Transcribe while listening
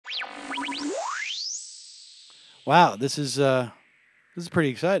Wow, this is pretty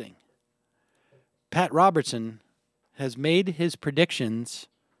exciting. Pat Robertson has made his predictions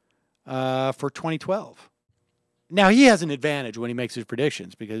for 2012. Now he has an advantage when he makes his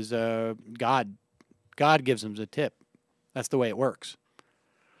predictions because God gives him the tip. That's the way it works.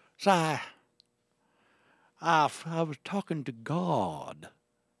 So I was talking to God.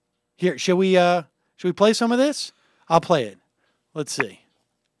 Here, should we play some of this? I'll play it. Let's see.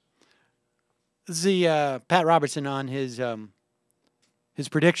 This is the Pat Robertson on his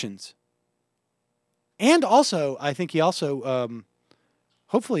predictions. And also, I think he also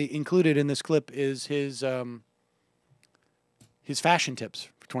hopefully included in this clip is his fashion tips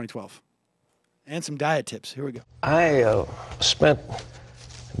for 2012 and some diet tips. Here we go. I spent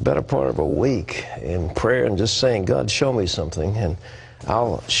the better part of a week in prayer and just saying, God, show me something. And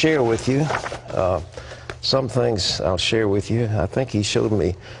I'll share with you some things I'll share with you. I think he showed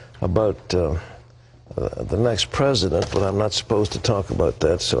me about the next president, but I'm not supposed to talk about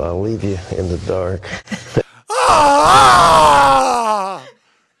that, so I'll leave you in the dark.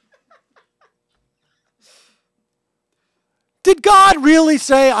 Did God really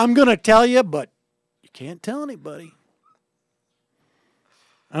say, I'm going to tell you, but you can't tell anybody?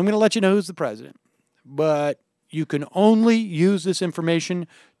 I'm going to let you know who's the president, but you can only use this information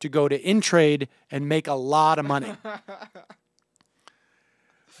to go to InTrade and make a lot of money.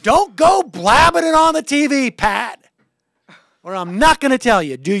 Don't go blabbing it on the TV, Pat, or I'm not going to tell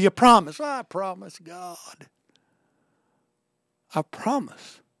you. Do you promise? I promise, God. I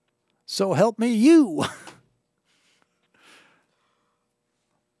promise. So help me you.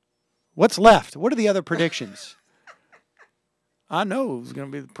 What's left? What are the other predictions? I know who's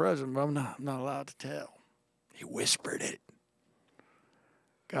going to be the president, but I'm not allowed to tell. He whispered it.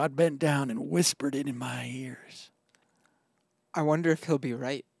 God bent down and whispered it in my ears. I wonder if he'll be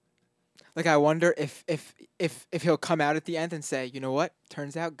right. Like, I wonder if he'll come out at the end and say, you know what?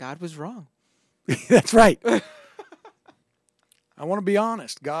 Turns out God was wrong. That's right. I want to be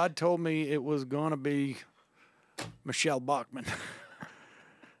honest. God told me it was going to be Michelle Bachmann.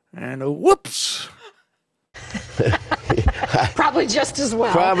 And whoops. Probably just as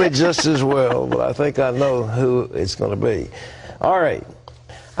well. Probably just as well, but I think I know who it's going to be. All right.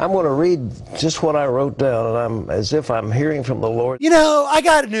 I'm going to read just what I wrote down, and I'm as if I'm hearing from the Lord. You know, I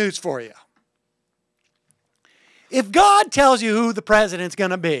got news for you. If God tells you who the president's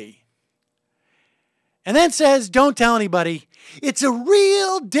going to be, and then says, don't tell anybody, it's a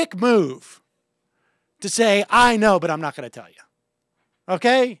real dick move to say, I know, but I'm not going to tell you.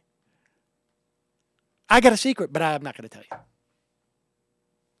 Okay? I got a secret, but I'm not going to tell you.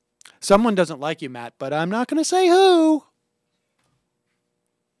 Someone doesn't like you, Matt, but I'm not going to say who.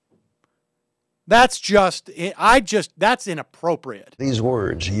 That's that's inappropriate. These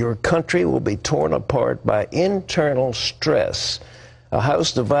words, your country will be torn apart by internal stress. A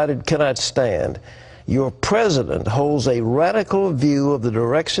house divided cannot stand. Your president holds a radical view of the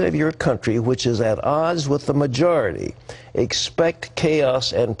direction of your country, which is at odds with the majority. Expect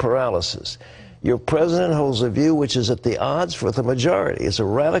chaos and paralysis. Your president holds a view which is at the odds with the majority. It's a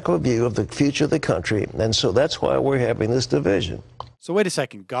radical view of the future of the country, and so that's why we're having this division. So wait a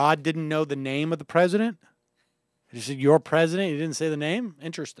second. God didn't know the name of the president? He said, your president? He didn't say the name?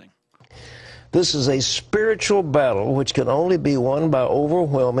 Interesting. This is a spiritual battle which can only be won by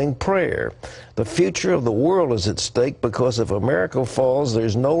overwhelming prayer. The future of the world is at stake because if America falls,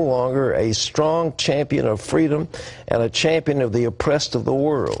 there's no longer a strong champion of freedom and a champion of the oppressed of the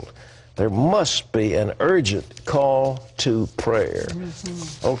world. There must be an urgent call to prayer.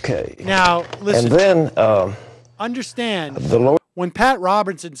 Okay. Now, listen. And then understand, the Lord. When Pat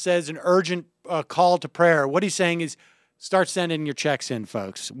Robertson says an urgent call to prayer, what he's saying is start sending your checks in,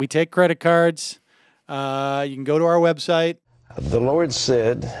 folks. We take credit cards. You can go to our website. The Lord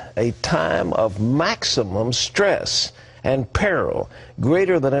said, a time of maximum stress and peril,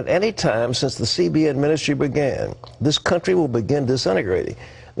 greater than at any time since the CBN ministry began. This country will begin disintegrating.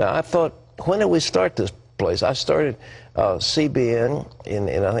 Now, I thought, when did we start this place? I started CBN in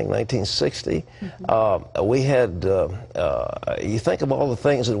I think, 1960. We had, you think of all the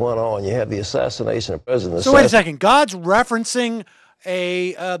things that went on. You had the assassination of President. So wait a second. God's referencing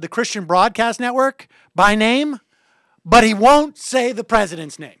the Christian Broadcast Network by name, but he won't say the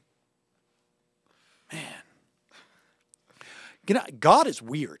president's name. Man. You know, God is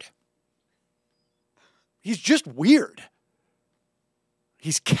weird. He's just weird.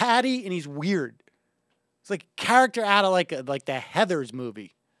 He's catty and he's weird. It's like a character out of like the Heathers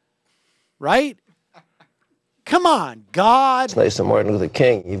movie. Right? Come on, God. Assassination of Martin Luther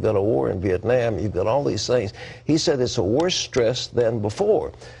King. You've got a war in Vietnam. You've got all these things. He said it's a worse stress than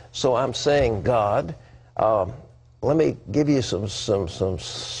before. So I'm saying, God, Let me give you some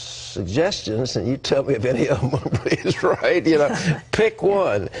suggestions, and you tell me if any of them is right. You know, pick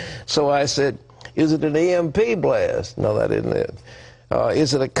one. So I said, is it an EMP blast? No, that isn't it.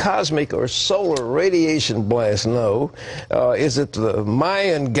 Is it a cosmic or solar radiation blast? No. Is it the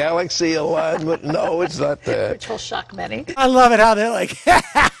Mayan galaxy alignment? No, it's not that. Which will shock many. I love it how they're like,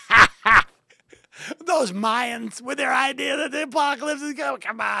 those Mayans with their idea that the apocalypse is going.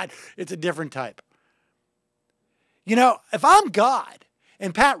 Come on. It's a different type. You know, if I'm God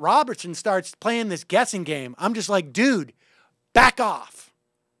and Pat Robertson starts playing this guessing game, I'm just like, dude, back off.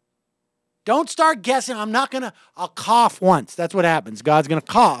 Don't start guessing. I'll cough once. That's what happens. God's going to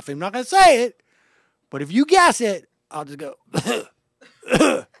cough. I'm not going to say it. But if you guess it, I'll just go.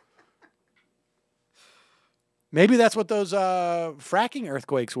 Maybe that's what those fracking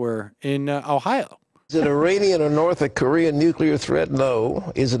earthquakes were in Ohio. Is it Iranian or North Korean nuclear threat?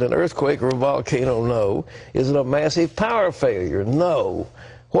 No. Is it an earthquake or a volcano? No. Is it a massive power failure? No.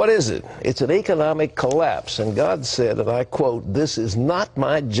 What is it? It's an economic collapse. And God said, and I quote, "This is not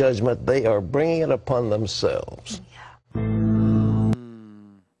my judgment. They are bringing it upon themselves."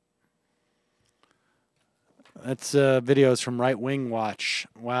 That's videos from Right Wing Watch.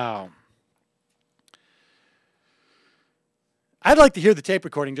 Wow. I'd like to hear the tape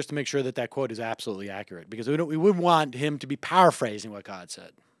recording just to make sure that that quote is absolutely accurate, because we wouldn't want him to be paraphrasing what God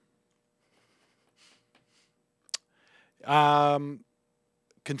said.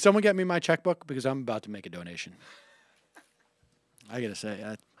 Can someone get me my checkbook? Because I'm about to make a donation. I got to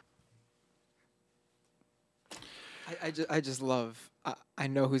say. I just love. I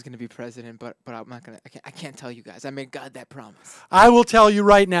know who's going to be president, but I'm not going to. I can't tell you guys. I made God that promise. I will tell you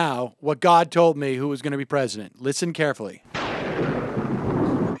right now what God told me who was going to be president. Listen carefully.